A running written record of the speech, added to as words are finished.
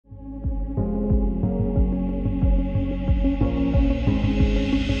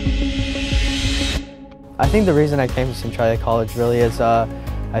I think the reason I came to Centralia College really is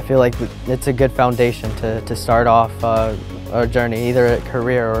I feel like it's a good foundation to start off a journey, either a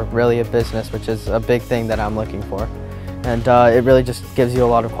career or really a business, which is a big thing that I'm looking for. And it really just gives you a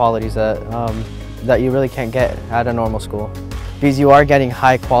lot of qualities that you really can't get at a normal school. Because you are getting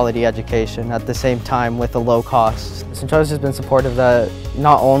high quality education at the same time with a low cost. Centralia has been supportive that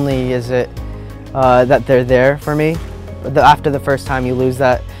not only is it that they're there for me, but after the first time you lose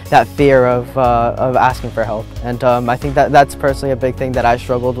that fear of asking for help. And I think that's personally a big thing that I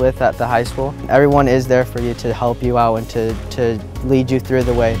struggled with at the high school. Everyone is there for you to help you out and to lead you through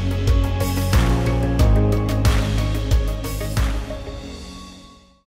the way.